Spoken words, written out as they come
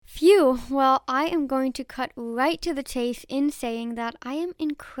Phew, well, I am going to cut right to the chase in saying that I am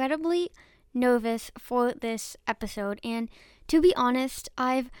incredibly nervous for this episode. And to be honest,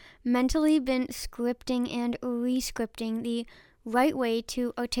 I've mentally been scripting and re-scripting the right way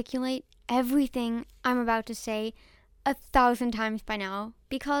to articulate everything I'm about to say 1,000 times by now,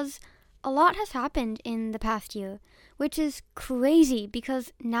 because a lot has happened in the past year, which is crazy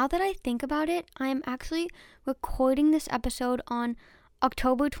because now that I think about it, I'm actually recording this episode on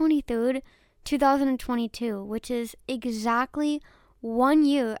October 23rd, 2022, which is exactly 1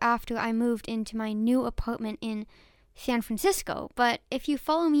 year after I moved into my new apartment in San Francisco. But if you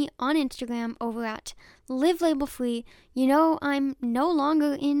follow me on Instagram over at Live Label Free, you know I'm no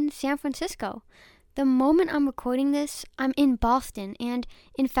longer in San Francisco. The moment I'm recording this, I'm in Boston, and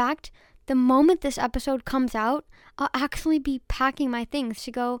in fact, the moment this episode comes out, I'll actually be packing my things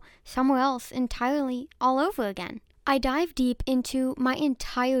to go somewhere else entirely all over again. I dive deep into my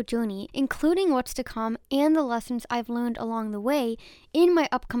entire journey, including what's to come and the lessons I've learned along the way in my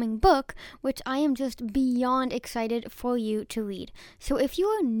upcoming book, which I am just beyond excited for you to read. So if you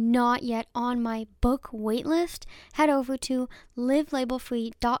are not yet on my book waitlist, head over to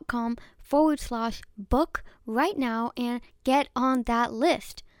livelabelfree.com/book right now and get on that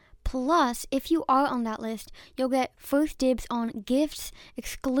list. Plus, if you are on that list, you'll get first dibs on gifts,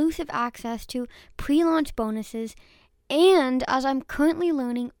 exclusive access to pre-launch bonuses, and as I'm currently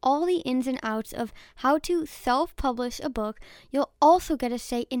learning all the ins and outs of how to self-publish a book, you'll also get a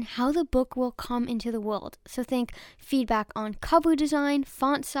say in how the book will come into the world. So think feedback on cover design,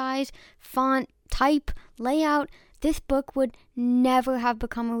 font size, font type, layout. This book would never have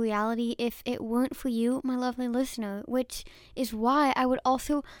become a reality if it weren't for you, my lovely listener, which is why I would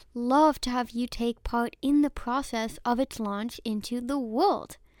also love to have you take part in the process of its launch into the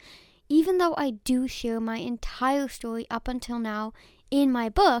world. Even though I do share my entire story up until now in my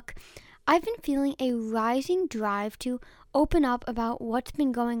book, I've been feeling a rising drive to open up about what's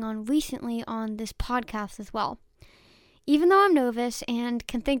been going on recently on this podcast as well. Even though I'm nervous and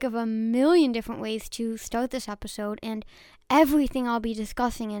can think of a million different ways to start this episode and everything I'll be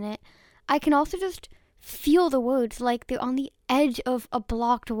discussing in it, I can also just feel the words like they're on the edge of a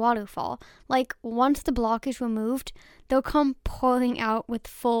blocked waterfall. Like once the block is removed, they'll come pouring out with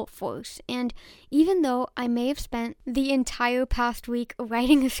full force. And even though I may have spent the entire past week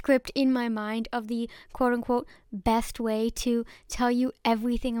writing a script in my mind of the quote-unquote best way to tell you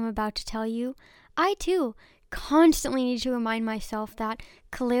everything I'm about to tell you, I too constantly need to remind myself that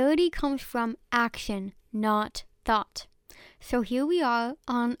clarity comes from action, not thought. So here we are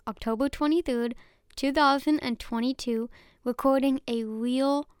on October 23rd, 2022, recording a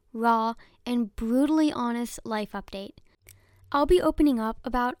real, raw, and brutally honest life update. I'll be opening up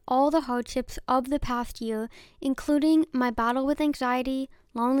about all the hardships of the past year, including my battle with anxiety,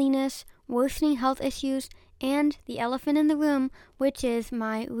 loneliness, worsening health issues, and the elephant in the room, which is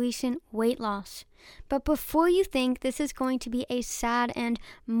my recent weight loss. But before you think this is going to be a sad and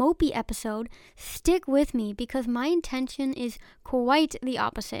mopey episode, stick with me because my intention is quite the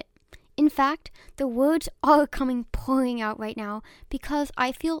opposite. In fact, the words are coming pouring out right now because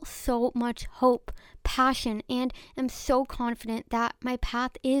I feel so much hope, passion, and am so confident that my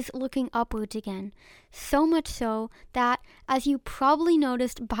path is looking upwards again. So much so that, as you probably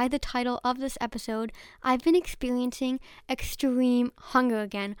noticed by the title of this episode, I've been experiencing extreme hunger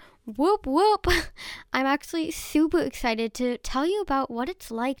again. Whoop whoop! I'm actually super excited to tell you about what it's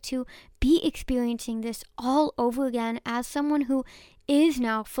like to be experiencing this all over again as someone who is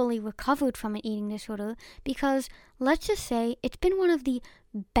now fully recovered from an eating disorder, because let's just say it's been one of the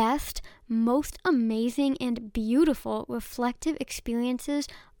best, most amazing, and beautiful reflective experiences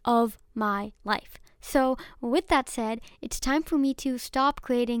of my life. So with that said, it's time for me to stop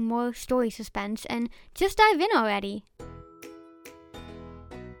creating more story suspense and just dive in already.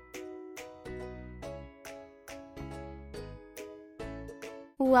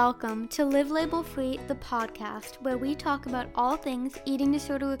 Welcome to Live Label Free, the podcast where we talk about all things eating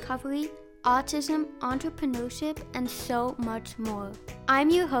disorder recovery, autism, entrepreneurship, and so much more.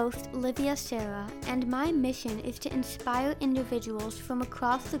 I'm your host, Livia Sarah, and my mission is to inspire individuals from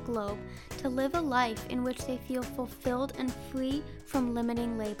across the globe to live a life in which they feel fulfilled and free from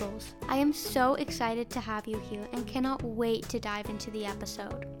limiting labels. I am so excited to have you here and cannot wait to dive into the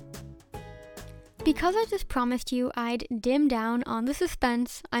episode. Because I just promised you I'd dim down on the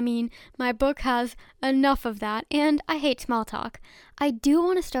suspense, my book has enough of that, and I hate small talk, I do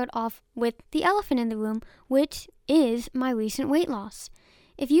want to start off with the elephant in the room, which is my recent weight loss.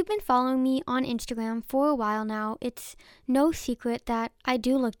 If you've been following me on Instagram for a while now, it's no secret that I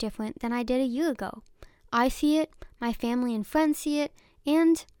do look different than I did a year ago. I see it, my family and friends see it,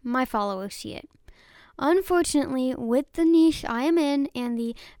 and my followers see it. Unfortunately, with the niche I am in and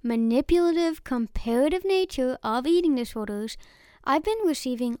the manipulative, comparative nature of eating disorders, I've been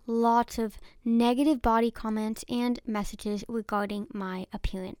receiving lots of negative body comments and messages regarding my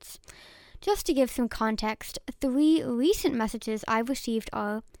appearance. Just to give some context, 3 recent messages I've received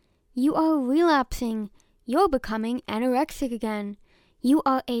are, "You are relapsing. You're becoming anorexic again. You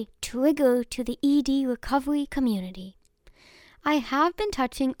are a trigger to the ED recovery community." I have been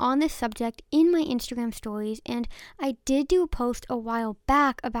touching on this subject in my Instagram stories, and I did do a post a while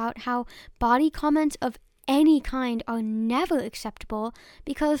back about how body comments of any kind are never acceptable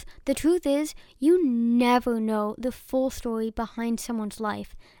because the truth is you never know the full story behind someone's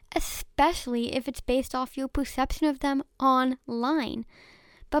life, especially if it's based off your perception of them online.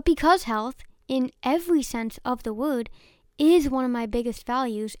 But because health, in every sense of the word, is one of my biggest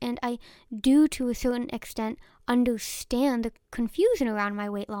values, and I do to a certain extent understand the confusion around my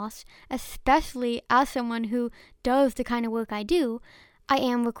weight loss, especially as someone who does the kind of work I do, I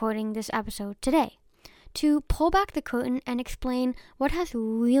am recording this episode today. To pull back the curtain and explain what has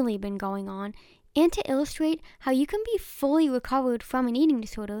really been going on, and to illustrate how you can be fully recovered from an eating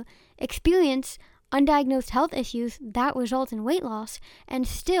disorder, experience undiagnosed health issues that result in weight loss, and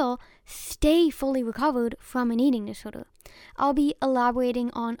still stay fully recovered from an eating disorder. I'll be elaborating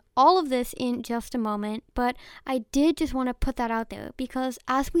on all of this in just a moment, but I did just want to put that out there because,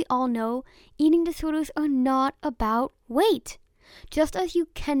 as we all know, eating disorders are not about weight. Just as you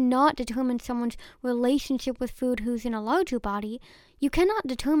cannot determine someone's relationship with food who's in a larger body, you cannot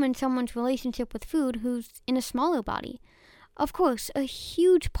determine someone's relationship with food who's in a smaller body. Of course, a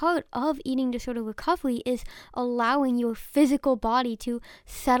huge part of eating disorder recovery is allowing your physical body to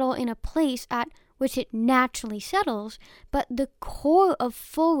settle in a place at which it naturally settles, but the core of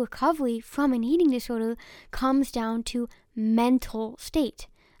full recovery from an eating disorder comes down to mental state.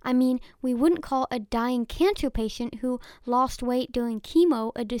 I mean, we wouldn't call a dying cancer patient who lost weight during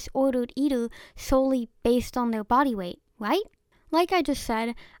chemo a disordered eater solely based on their body weight, right? Like I just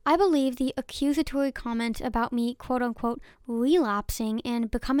said, I believe the accusatory comments about me quote-unquote relapsing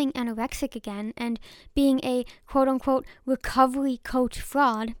and becoming anorexic again and being a quote-unquote recovery coach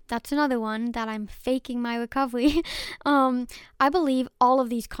fraud, that's another one that I'm faking my recovery, I believe all of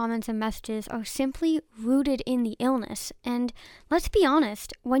these comments and messages are simply rooted in the illness. And let's be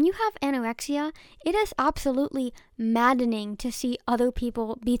honest, when you have anorexia, it is absolutely maddening to see other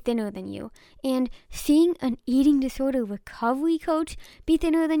people be thinner than you. And seeing an eating disorder recovery coach be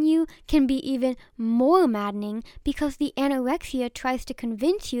thinner than you can be even more maddening because the anorexia tries to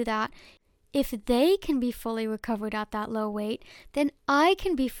convince you that if they can be fully recovered at that low weight, then I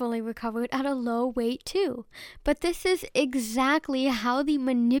can be fully recovered at a low weight too. But this is exactly how the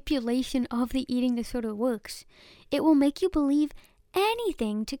manipulation of the eating disorder works. It will make you believe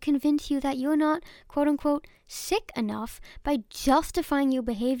anything to convince you that you're not quote-unquote sick enough by justifying your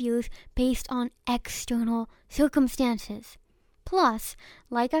behaviors based on external circumstances. Plus,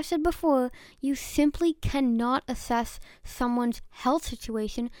 like I said before, you simply cannot assess someone's health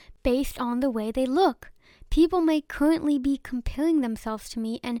situation based on the way they look. People may currently be comparing themselves to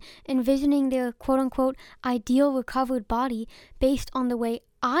me and envisioning their quote-unquote ideal recovered body based on the way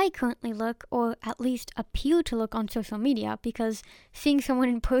I currently look, or at least appear to look on social media, because seeing someone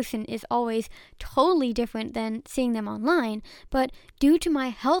in person is always totally different than seeing them online. But due to my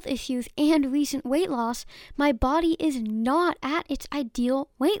health issues and recent weight loss, my body is not at its ideal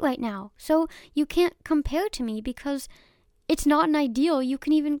weight right now. So you can't compare to me because it's not an ideal you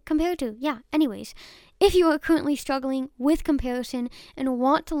can even compare to. Yeah, anyways. If you are currently struggling with comparison and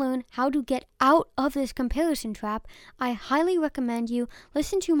want to learn how to get out of this comparison trap, I highly recommend you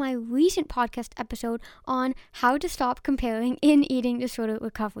listen to my recent podcast episode on how to stop comparing in eating disorder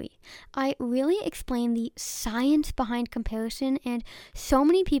recovery. I really explain the science behind comparison, and so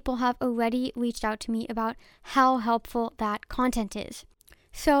many people have already reached out to me about how helpful that content is.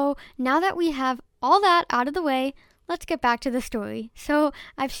 So now that we have all that out of the way, let's get back to the story. So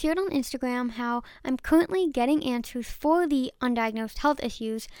I've shared on Instagram how I'm currently getting answers for the undiagnosed health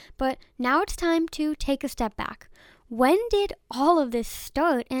issues, but now it's time to take a step back. When did all of this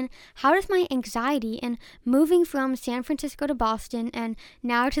start, and how does my anxiety and moving from San Francisco to Boston and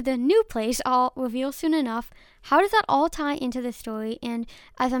now to the new place I'll reveal soon enough, how does that all tie into the story? And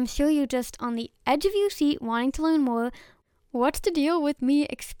as I'm sure you're just on the edge of your seat wanting to learn more, what's the deal with me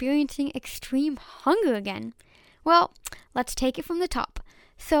experiencing extreme hunger again? Well, let's take it from the top.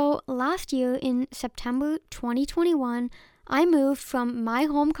 So last year in September 2021, I moved from my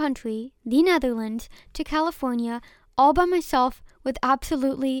home country, the Netherlands, to California all by myself with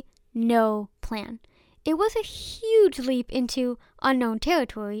absolutely no plan. It was a huge leap into unknown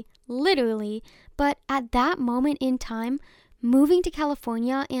territory, literally, but at that moment in time, moving to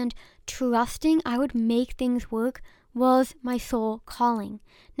California and trusting I would make things work was my soul calling.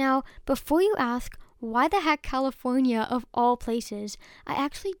 Now, before you ask, why the heck California of all places, I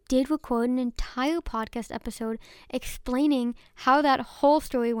actually did record an entire podcast episode explaining how that whole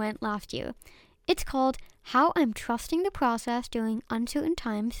story went last year. It's called How I'm Trusting the Process During Uncertain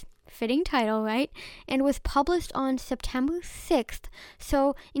Times. Fitting title, right? And was published on September 6th.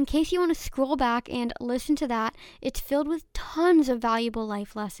 So in case you want to scroll back and listen to that, it's filled with tons of valuable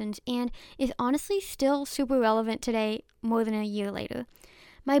life lessons and is honestly still super relevant today, more than a year later.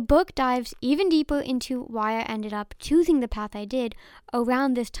 My book dives even deeper into why I ended up choosing the path I did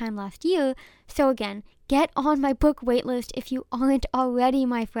around this time last year. So again, get on my book waitlist if you aren't already,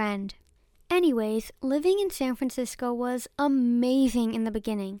 my friend. Anyways, living in San Francisco was amazing in the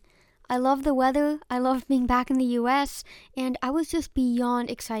beginning. I loved the weather, I loved being back in the US, and I was just beyond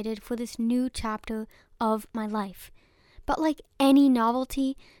excited for this new chapter of my life. But like any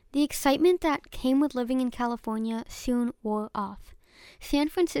novelty, the excitement that came with living in California soon wore off. San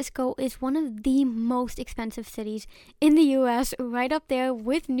Francisco is one of the most expensive cities in the US, right up there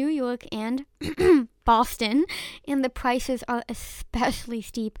with New York and Boston, and the prices are especially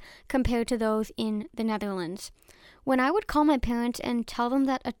steep compared to those in the Netherlands. When I would call my parents and tell them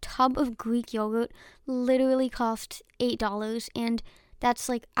that a tub of Greek yogurt literally costs $8, and that's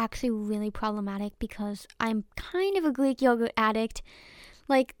like actually really problematic because I'm kind of a Greek yogurt addict,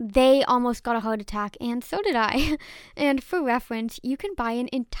 like they almost got a heart attack, and so did I. And for reference, you can buy an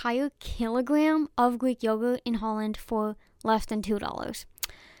entire kilogram of Greek yogurt in Holland for less than $2.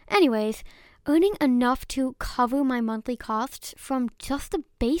 Anyways, earning enough to cover my monthly costs from just the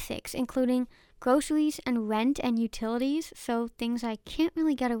basics, including groceries and rent and utilities, so things I can't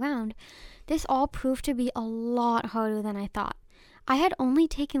really get around, this all proved to be a lot harder than I thought. I had only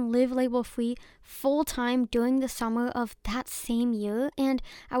taken Live Label Free full-time during the summer of that same year, and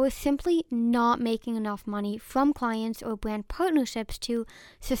I was simply not making enough money from clients or brand partnerships to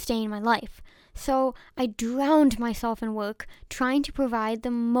sustain my life. So I drowned myself in work, trying to provide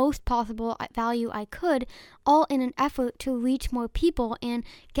the most possible value I could, all in an effort to reach more people and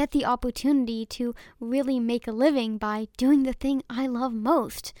get the opportunity to really make a living by doing the thing I love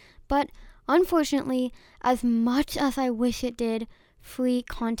most. But unfortunately, as much as I wish it did, free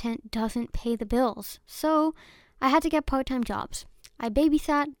content doesn't pay the bills. So I had to get part-time jobs. I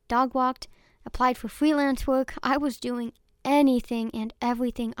babysat, dog walked, applied for freelance work. I was doing anything and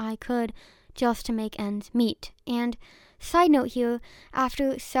everything I could just to make ends meet. And side note here,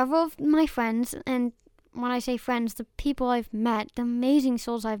 after several of my friends, and when I say friends, the people I've met, the amazing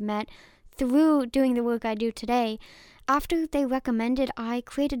souls I've met through doing the work I do today, after they recommended I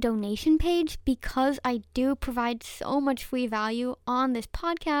create a donation page because I do provide so much free value on this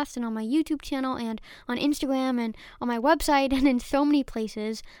podcast and on my YouTube channel and on Instagram and on my website and in so many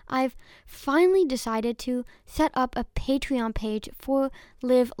places, I've finally decided to set up a Patreon page for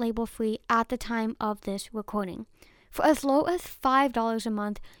Live Label Free at the time of this recording. For as low as $5 a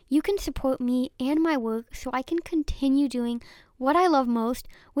month, you can support me and my work so I can continue doing what I love most,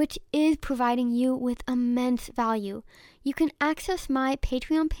 which is providing you with immense value. You can access my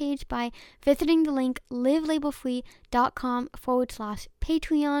Patreon page by visiting the link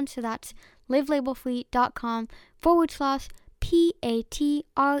livelabelfree.com/Patreon. So that's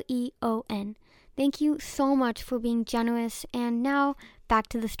livelabelfree.com/Patreon. Thank you so much for being generous. And now back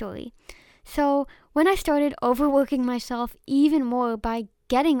to the story. So when I started overworking myself even more by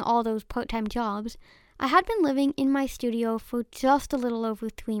getting all those part-time jobs, I had been living in my studio for just a little over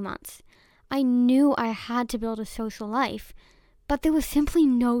 3 months. I knew I had to build a social life, but there was simply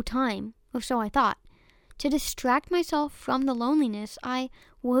no time, or so I thought. To distract myself from the loneliness, I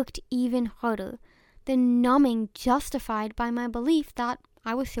worked even harder, the numbing justified by my belief that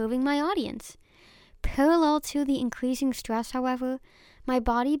I was serving my audience. Parallel to the increasing stress, however, my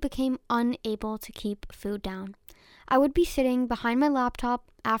body became unable to keep food down. I would be sitting behind my laptop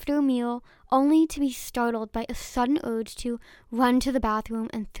after a meal, only to be startled by a sudden urge to run to the bathroom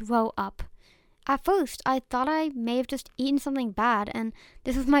and throw up. At first, I thought I may have just eaten something bad, and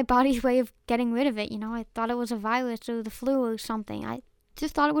this was my body's way of getting rid of it. I thought it was a virus or the flu or something. I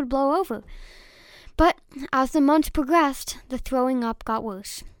just thought it would blow over. But as the months progressed, the throwing up got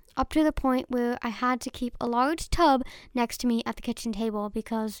worse, up to the point where I had to keep a large tub next to me at the kitchen table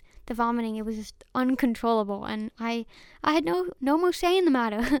because the vomiting, it was just uncontrollable, and I had no more say in the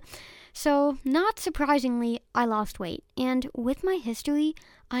matter. So, not surprisingly, I lost weight, and with my history,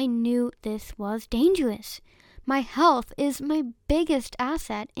 I knew this was dangerous. My health is my biggest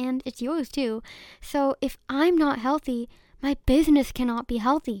asset, and it's yours too. So if I'm not healthy, my business cannot be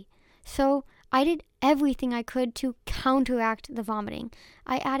healthy. So I did everything I could to counteract the vomiting.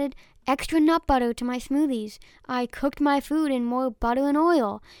 I added extra nut butter to my smoothies. I cooked my food in more butter and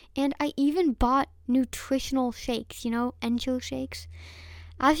oil. And I even bought nutritional shakes, Ensure shakes.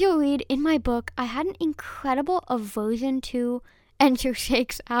 As you'll read in my book, I had an incredible aversion to Ensure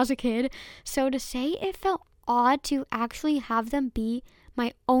shakes as a kid. So to say it felt odd to actually have them be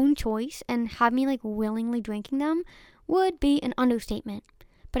my own choice and have me willingly drinking them would be an understatement.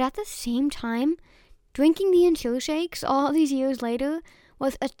 But at the same time, drinking the Ensure shakes all these years later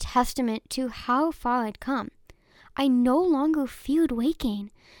was a testament to how far I'd come. I no longer feared weight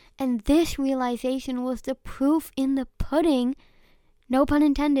gain, and this realization was the proof in the pudding, no pun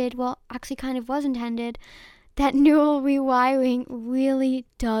intended, well, actually kind of was intended, that neural rewiring really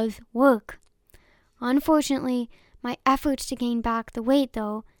does work. Unfortunately, my efforts to gain back the weight,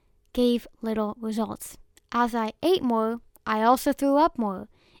 though, gave little results. As I ate more, I also threw up more.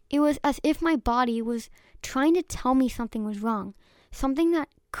 It was as if my body was trying to tell me something was wrong, something that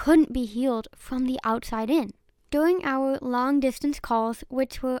couldn't be healed from the outside in. During our long-distance calls,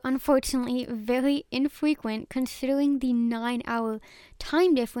 which were unfortunately very infrequent considering the 9-hour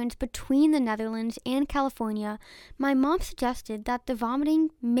time difference between the Netherlands and California, my mom suggested that the vomiting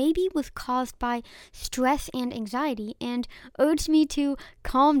maybe was caused by stress and anxiety and urged me to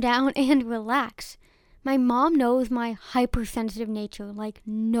calm down and relax. My mom knows my hypersensitive nature like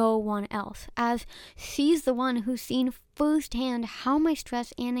no one else, as she's the one who's seen firsthand how my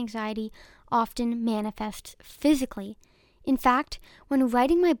stress and anxiety often manifests physically. In fact, when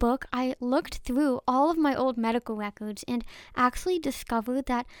writing my book, I looked through all of my old medical records and actually discovered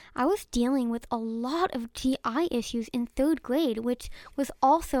that I was dealing with a lot of GI issues in 3rd grade, which was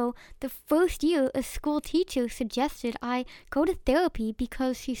also the first year a school teacher suggested I go to therapy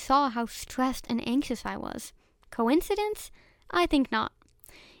because she saw how stressed and anxious I was. Coincidence? I think not.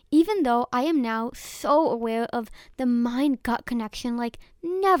 Even though I am now so aware of the mind-gut connection like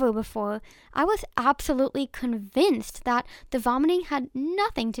never before, I was absolutely convinced that the vomiting had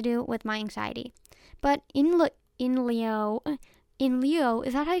nothing to do with my anxiety. But in lieu,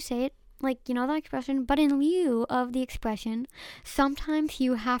 is that how I say it? That expression? But in lieu of the expression, sometimes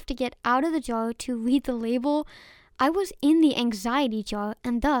you have to get out of the jar to read the label. I was in the anxiety jar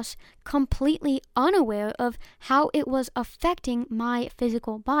and thus completely unaware of how it was affecting my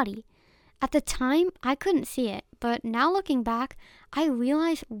physical body. At the time, I couldn't see it, but now looking back, I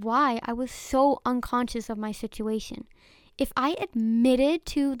realize why I was so unconscious of my situation. If I admitted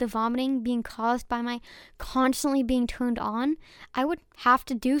to the vomiting being caused by my constantly being turned on, I would have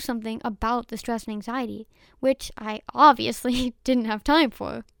to do something about the stress and anxiety, which I obviously didn't have time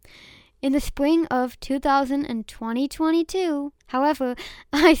for. In the spring of 2022, however,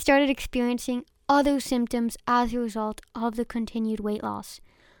 I started experiencing other symptoms as a result of the continued weight loss.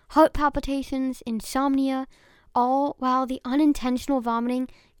 Heart palpitations, insomnia, all while the unintentional vomiting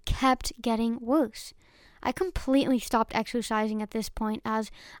kept getting worse. I completely stopped exercising at this point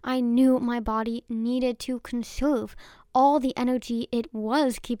as I knew my body needed to conserve all the energy it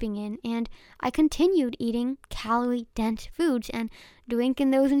was keeping in, and I continued eating calorie-dense foods and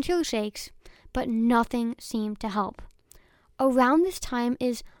drinking those Ensure shakes, but nothing seemed to help. Around this time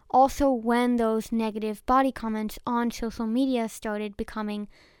is also when those negative body comments on social media started becoming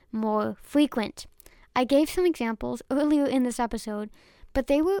more frequent. I gave some examples earlier in this episode, but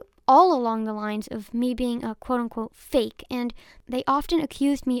they were all along the lines of me being a quote-unquote fake, and they often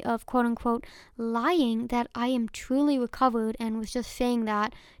accused me of quote-unquote lying that I am truly recovered and was just saying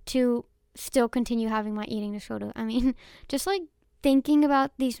that to still continue having my eating disorder. I mean, just thinking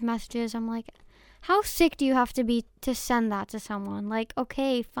about these messages, I'm like, how sick do you have to be to send that to someone?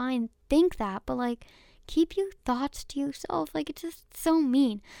 Okay, fine, think that, but keep your thoughts to yourself. It's just so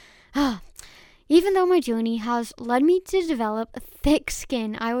mean. Even though my journey has led me to develop a thick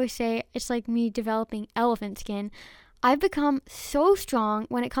skin, I always say it's like me developing elephant skin, I've become so strong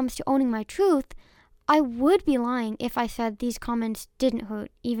when it comes to owning my truth. I would be lying if I said these comments didn't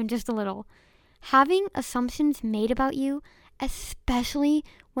hurt, even just a little. Having assumptions made about you, especially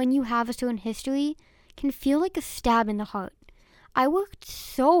when you have a certain history, can feel like a stab in the heart. I worked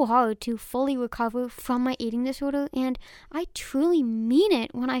so hard to fully recover from my eating disorder, and I truly mean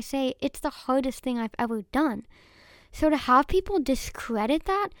it when I say it's the hardest thing I've ever done. So to have people discredit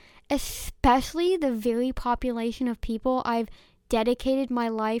that, especially the very population of people I've dedicated my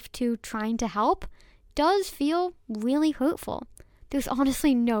life to trying to help, does feel really hurtful. There's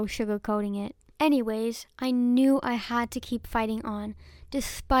honestly no sugarcoating it. Anyways, I knew I had to keep fighting on,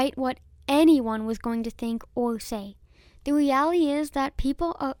 despite what anyone was going to think or say. The reality is that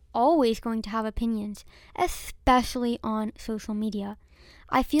people are always going to have opinions, especially on social media.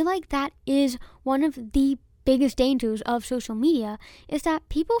 I feel like that is one of the biggest dangers of social media, is that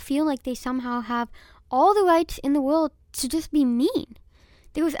people feel like they somehow have all the rights in the world to just be mean.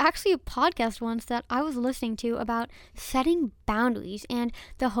 There was actually a podcast once that I was listening to about setting boundaries, and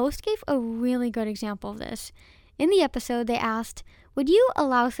the host gave a really good example of this. In the episode, they asked, would you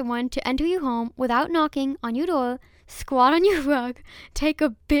allow someone to enter your home without knocking on your door, squat on your rug, take a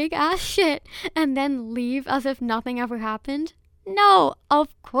big ass shit, and then leave as if nothing ever happened? No, of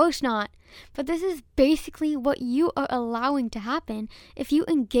course not. But this is basically what you are allowing to happen if you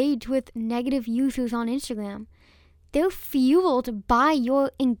engage with negative users on Instagram. They're fueled by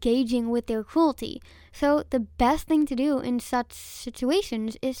your engaging with their cruelty. So the best thing to do in such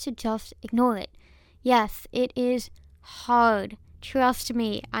situations is to just ignore it. Yes, it is hard. Trust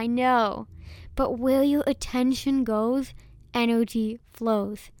me, I know. But where your attention goes, energy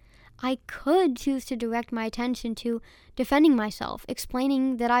flows. I could choose to direct my attention to defending myself,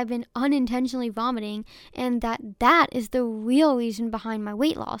 explaining that I've been unintentionally vomiting and that is the real reason behind my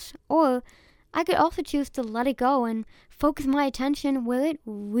weight loss. Or I could also choose to let it go and focus my attention where it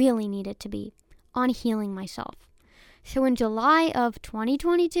really needed to be, on healing myself. So in July of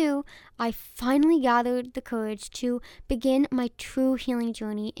 2022, I finally gathered the courage to begin my true healing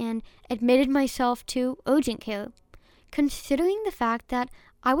journey and admitted myself to urgent care. Considering the fact that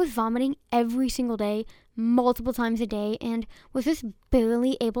I was vomiting every single day, multiple times a day, and was just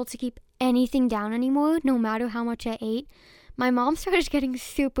barely able to keep anything down anymore, no matter how much I ate, my mom started getting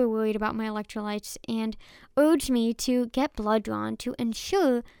super worried about my electrolytes and urged me to get blood drawn to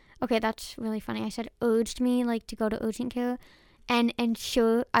ensure, okay, that's really funny. I said urged me, like, to go to urgent care and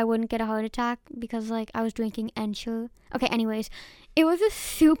ensure I wouldn't get a heart attack because, like, I was drinking Ensure. Okay, anyways, it was a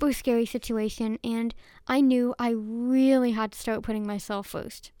super scary situation, and I knew I really had to start putting myself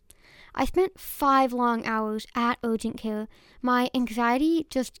first. I spent 5 long hours at urgent care, my anxiety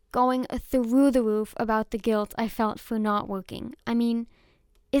just going through the roof about the guilt I felt for not working. I mean,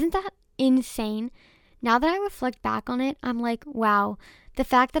 isn't that insane? Now that I reflect back on it, I'm like, wow, the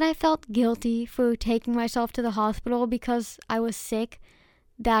fact that I felt guilty for taking myself to the hospital because I was sick,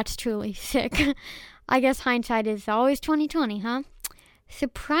 that's truly sick. I guess hindsight is always 20/20, huh?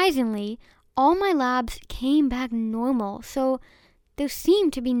 Surprisingly, all my labs came back normal, so there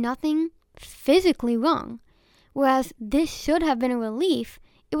seemed to be nothing physically wrong. Whereas this should have been a relief,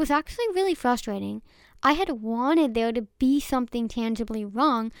 it was actually really frustrating. I had wanted there to be something tangibly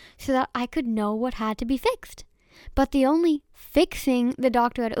wrong so that I could know what had to be fixed. But the only fixing the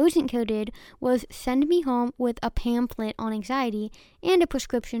doctor at urgent care did was send me home with a pamphlet on anxiety and a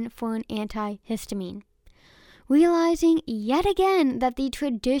prescription for an antihistamine. Realizing yet again that the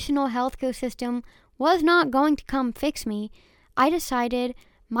traditional healthcare system was not going to come fix me, I decided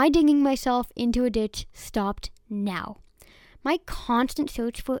my digging myself into a ditch stopped now. My constant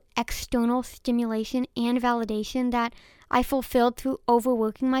search for external stimulation and validation that I fulfilled through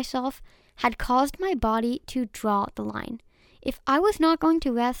overworking myself had caused my body to draw the line. If I was not going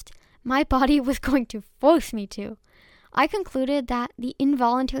to rest, my body was going to force me to. I concluded that the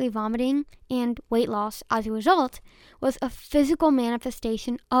involuntary vomiting and weight loss as a result was a physical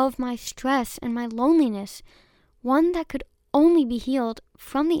manifestation of my stress and my loneliness, one that could only be healed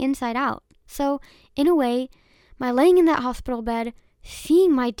from the inside out. So, in a way, my laying in that hospital bed,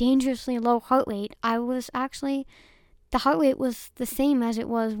 seeing my dangerously low heart rate, the heart rate was the same as it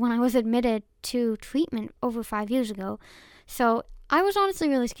was when I was admitted to treatment over 5 years ago. So, I was honestly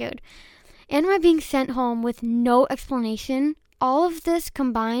really scared. And my being sent home with no explanation, all of this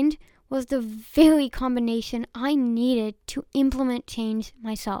combined was the very combination I needed to implement change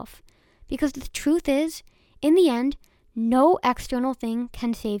myself. Because the truth is, in the end, no external thing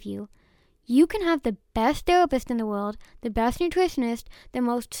can save you. You can have the best therapist in the world, the best nutritionist, the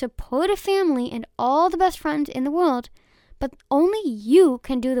most supportive family, and all the best friends in the world, but only you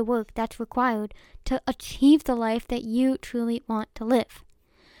can do the work that's required to achieve the life that you truly want to live.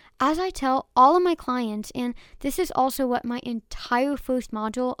 As I tell all of my clients, and this is also what my entire first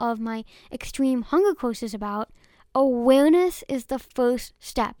module of my Extreme Hunger course is about, awareness is the first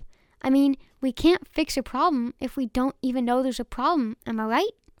step. I mean, we can't fix a problem if we don't even know there's a problem, am I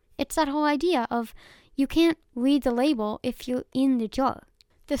right? It's that whole idea of you can't read the label if you're in the jar.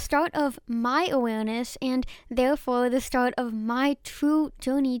 The start of my awareness, and therefore the start of my true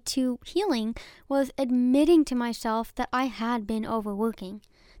journey to healing, was admitting to myself that I had been overworking,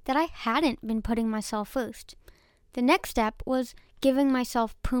 that I hadn't been putting myself first. The next step was giving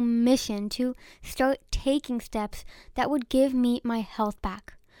myself permission to start taking steps that would give me my health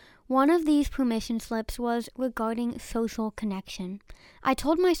back. One of these permission slips was regarding social connection. I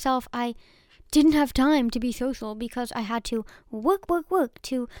told myself I didn't have time to be social because I had to work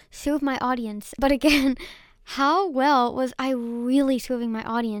to serve my audience. But again, how well was I really serving my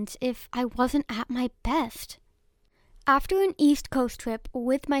audience if I wasn't at my best? After an East Coast trip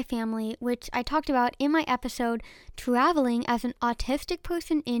with my family, which I talked about in my episode Traveling as an Autistic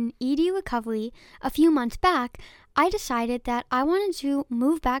Person in ED Recovery a few months back, I decided that I wanted to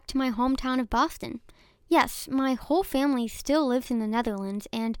move back to my hometown of Boston. Yes, my whole family still lives in the Netherlands,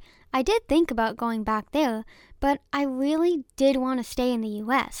 and I did think about going back there, but I really did want to stay in the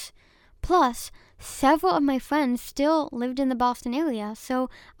US. Plus, several of my friends still lived in the Boston area, so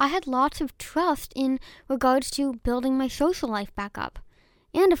I had lots of trust in regards to building my social life back up.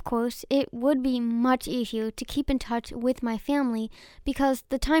 And of course, it would be much easier to keep in touch with my family because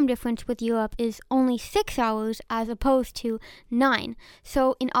the time difference with Europe is only 6 hours as opposed to 9.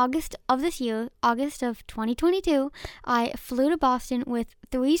 So in August of this year, August of 2022, I flew to Boston with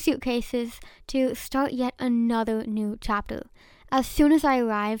 3 suitcases to start yet another new chapter. As soon as I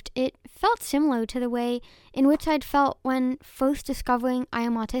arrived, it felt similar to the way in which I'd felt when first discovering I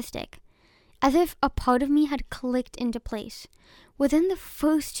am autistic. As if a part of me had clicked into place. Within the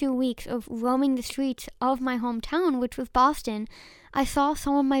first 2 weeks of roaming the streets of my hometown, which was Boston, I saw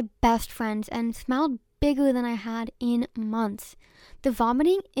some of my best friends and smiled bigger than I had in months. The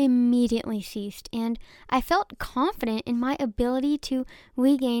vomiting immediately ceased, and I felt confident in my ability to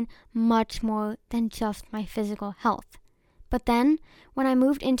regain much more than just my physical health. But then, when I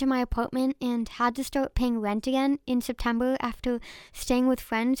moved into my apartment and had to start paying rent again in September after staying with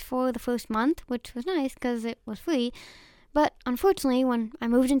friends for the first month, which was nice because it was free, but unfortunately, when I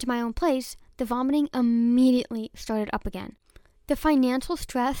moved into my own place, the vomiting immediately started up again. The financial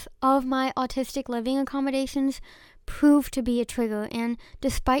stress of my autistic living accommodations proved to be a trigger, and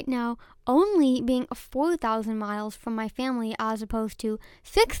despite now only being 4,000 miles from my family as opposed to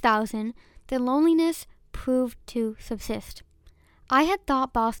 6,000, the loneliness proved to subsist. I had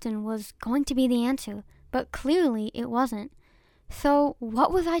thought Boston was going to be the answer, but clearly it wasn't. So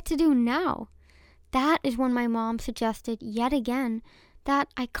what was I to do now? That is when my mom suggested yet again that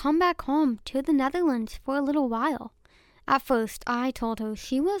I come back home to the Netherlands for a little while. At first, I told her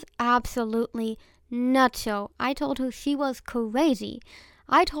she was absolutely nutso. I told her she was crazy.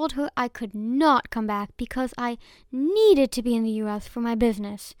 I told her I could not come back because I needed to be in the US for my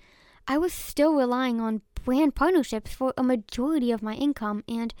business. I was still relying on brand partnerships for a majority of my income,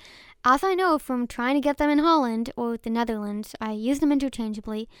 and as I know from trying to get them in Holland or the Netherlands, I use them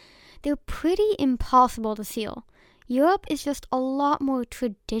interchangeably, they're pretty impossible to seal. Europe is just a lot more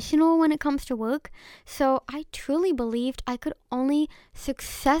traditional when it comes to work, so I truly believed I could only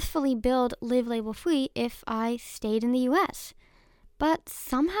successfully build Live Label Free if I stayed in the US. But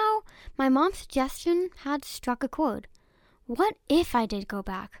somehow, my mom's suggestion had struck a chord. What if I did go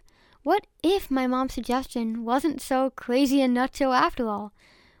back? What if my mom's suggestion wasn't so crazy and nutso after all?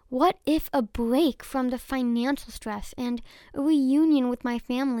 What if a break from the financial stress and a reunion with my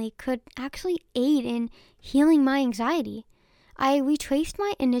family could actually aid in healing my anxiety? I retraced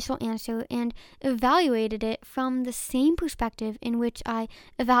my initial answer and evaluated it from the same perspective in which I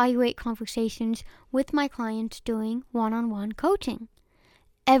evaluate conversations with my clients during one-on-one coaching.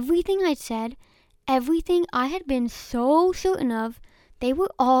 Everything I'd said, everything I had been so certain of, they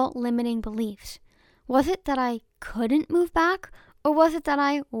were all limiting beliefs. Was it that I couldn't move back, or was it that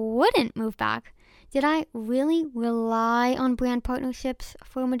I wouldn't move back? Did I really rely on brand partnerships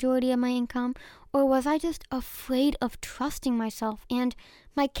for a majority of my income, or was I just afraid of trusting myself and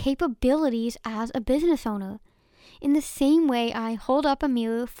my capabilities as a business owner? In the same way I hold up a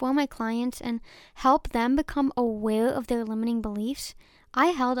mirror for my clients and help them become aware of their limiting beliefs, I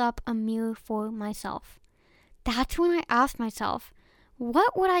held up a mirror for myself. That's when I asked myself,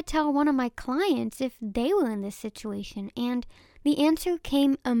 what would I tell one of my clients if they were in this situation? And the answer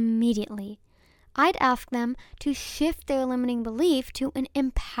came immediately. I'd ask them to shift their limiting belief to an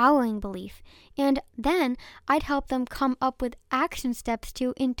empowering belief, and then I'd help them come up with action steps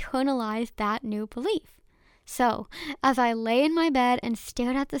to internalize that new belief. So, as I lay in my bed and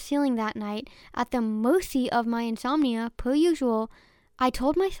stared at the ceiling that night, at the mercy of my insomnia per usual, I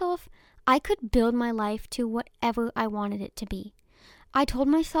told myself I could build my life to whatever I wanted it to be. I told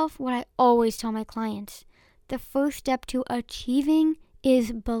myself what I always tell my clients. The first step to achieving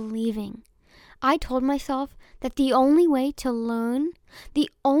is believing. I told myself that the only way to learn, the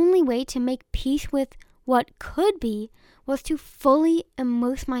only way to make peace with what could be, was to fully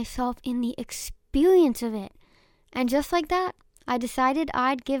immerse myself in the experience of it. And just like that, I decided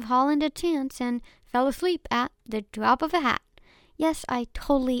I'd give Holland a chance and fell asleep at the drop of a hat. Yes, I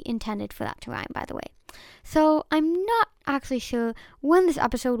totally intended for that to rhyme, by the way. So I'm not actually sure when this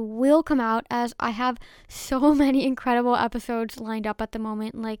episode will come out, as I have so many incredible episodes lined up at the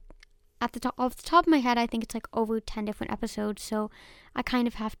moment. Like, off the top of my head, I think it's like over 10 different episodes, so I kind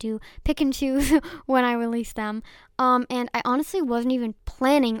of have to pick and choose when I release them. And I honestly wasn't even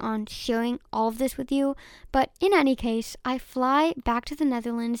planning on sharing all of this with you, but in any case, I fly back to the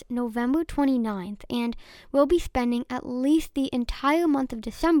Netherlands November 29th, and we'll be spending at least the entire month of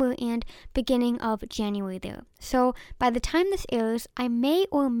December and beginning of January there. So by the time this airs, I may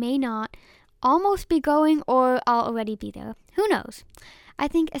or may not almost be going, or I'll already be there. Who knows? I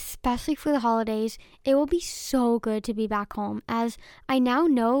think especially for the holidays, it will be so good to be back home, as I now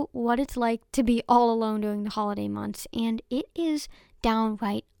know what it's like to be all alone during the holiday months, and it is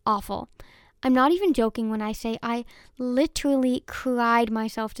downright awful. I'm not even joking when I say I literally cried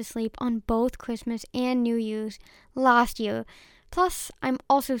myself to sleep on both Christmas and New Year's last year. Plus, I'm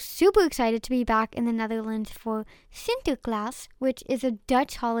also super excited to be back in the Netherlands for Sinterklaas, which is a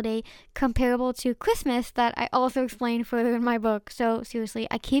Dutch holiday comparable to Christmas that I also explain further in my book. So seriously,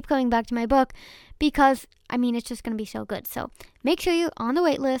 I keep going back to my book because, it's just going to be so good. So make sure you're on the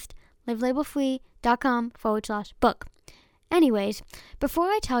wait list, livelabelfree.com/book. Anyways, before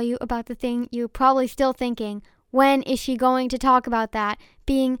I tell you about the thing you're probably still thinking, when is she going to talk about that,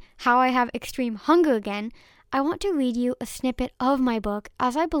 being how I have extreme hunger again, I want to read you a snippet of my book,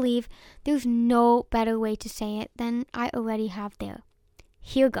 as I believe there's no better way to say it than I already have there.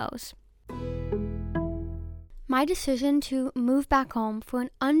 Here goes. My decision to move back home for an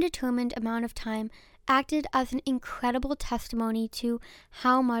undetermined amount of time acted as an incredible testimony to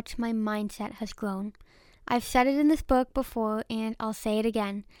how much my mindset has grown. I've said it in this book before, and I'll say it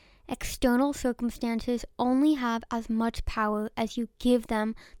again. External circumstances only have as much power as you give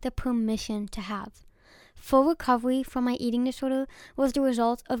them the permission to have. Full recovery from my eating disorder was the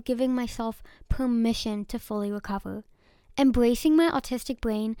result of giving myself permission to fully recover. Embracing my autistic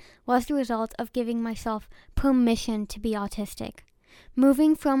brain was the result of giving myself permission to be autistic.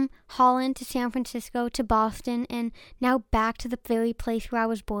 Moving from Holland to San Francisco to Boston and now back to the very place where I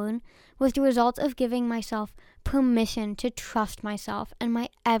was born was the result of giving myself permission to trust myself and my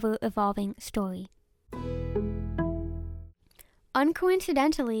ever-evolving story.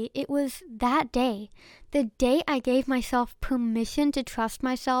 Uncoincidentally, it was that day, the day I gave myself permission to trust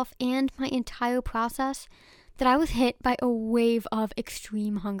myself and my entire process, that I was hit by a wave of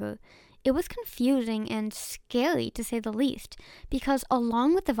extreme hunger. It was confusing and scary, to say the least, because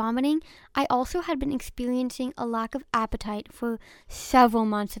along with the vomiting, I also had been experiencing a lack of appetite for several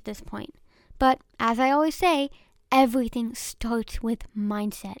months at this point. But as I always say, everything starts with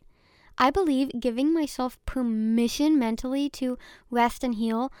mindset. I believe giving myself permission mentally to rest and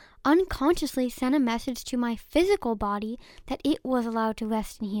heal unconsciously sent a message to my physical body that it was allowed to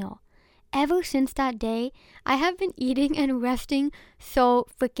rest and heal. Ever since that day, I have been eating and resting so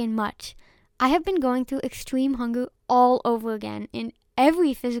freaking much. I have been going through extreme hunger all over again in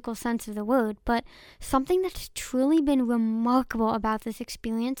every physical sense of the word, but something that's truly been remarkable about this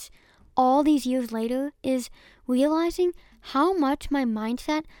experience all these years later is realizing how much my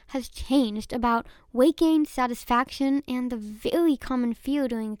mindset has changed about weight gain, satisfaction, and the very common fear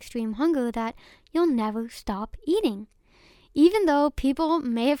during extreme hunger that you'll never stop eating. Even though people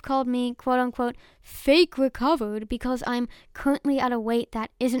may have called me, quote-unquote, fake recovered because I'm currently at a weight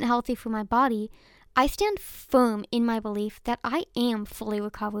that isn't healthy for my body, I stand firm in my belief that I am fully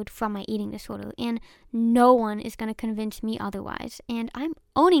recovered from my eating disorder, and no one is going to convince me otherwise, and I'm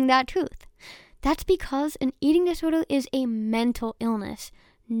owning that truth. That's because an eating disorder is a mental illness,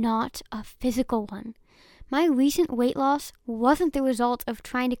 not a physical one. My recent weight loss wasn't the result of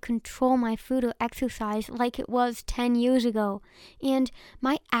trying to control my food or exercise like it was 10 years ago, and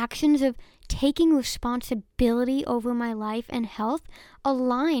my actions of taking responsibility over my life and health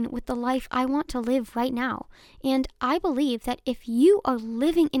align with the life I want to live right now. And I believe that if you are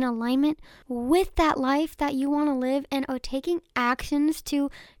living in alignment with that life that you want to live and are taking actions to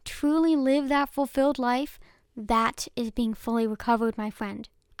truly live that fulfilled life, that is being fully recovered, my friend.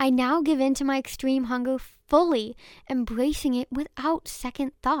 I now give in to my extreme hunger fully, embracing it without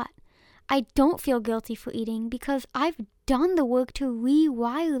second thought. I don't feel guilty for eating because I've done the work to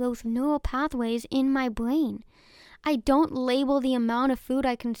rewire those neural pathways in my brain. I don't label the amount of food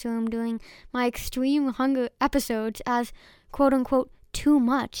I consume during my extreme hunger episodes as quote-unquote too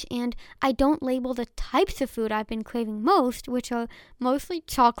much, and I don't label the types of food I've been craving most, which are mostly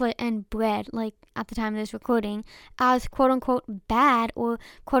chocolate and bread, like at the time of this recording as quote-unquote bad or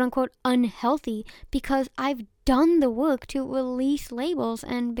quote-unquote unhealthy because I've done the work to release labels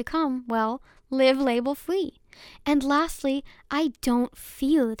and become, well, live label free. And lastly, I don't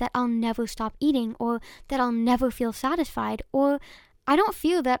fear that I'll never stop eating or that I'll never feel satisfied, or I don't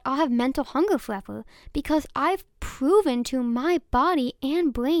feel that I'll have mental hunger forever because I've proven to my body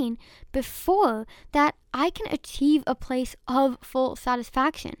and brain before that I can achieve a place of full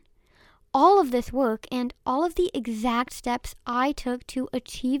satisfaction. All of this work and all of the exact steps I took to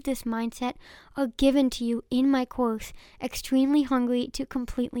achieve this mindset are given to you in my course, Extremely Hungry to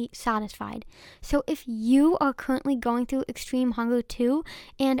Completely Satisfied. So if you are currently going through extreme hunger too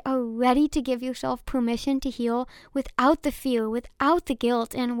and are ready to give yourself permission to heal without the fear, without the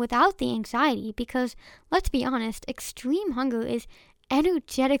guilt, and without the anxiety, because let's be honest, extreme hunger is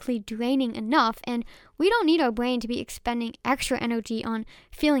energetically draining enough, and we don't need our brain to be expending extra energy on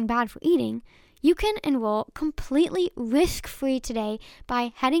feeling bad for eating, you can enroll completely risk-free today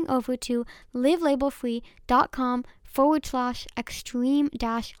by heading over to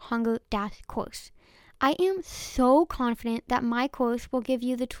livelabelfree.com/extreme-hunger-course. I am so confident that my course will give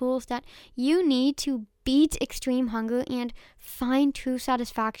you the tools that you need to beat extreme hunger and find true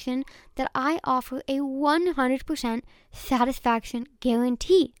satisfaction, that I offer a 100% satisfaction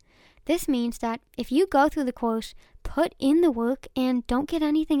guarantee. This means that if you go through the course, put in the work, and don't get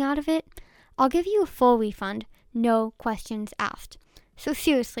anything out of it, I'll give you a full refund, no questions asked. So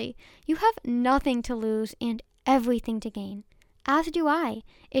seriously, you have nothing to lose and everything to gain. As do I.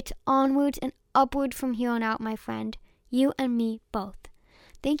 It's onwards and upwards from here on out, my friend. You and me both.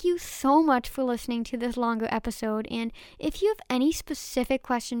 Thank you so much for listening to this longer episode, and if you have any specific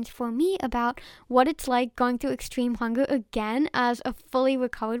questions for me about what it's like going through extreme hunger again as a fully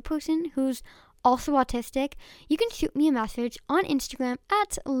recovered person who's also autistic, you can shoot me a message on Instagram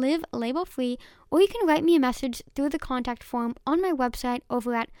at livelabelfree, or you can write me a message through the contact form on my website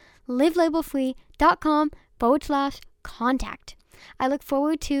over at livelabelfree.com/contact. I look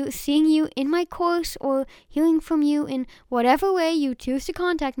forward to seeing you in my course or hearing from you in whatever way you choose to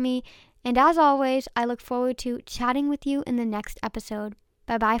contact me. And as always, I look forward to chatting with you in the next episode.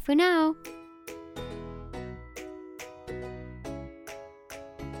 Bye-bye for now.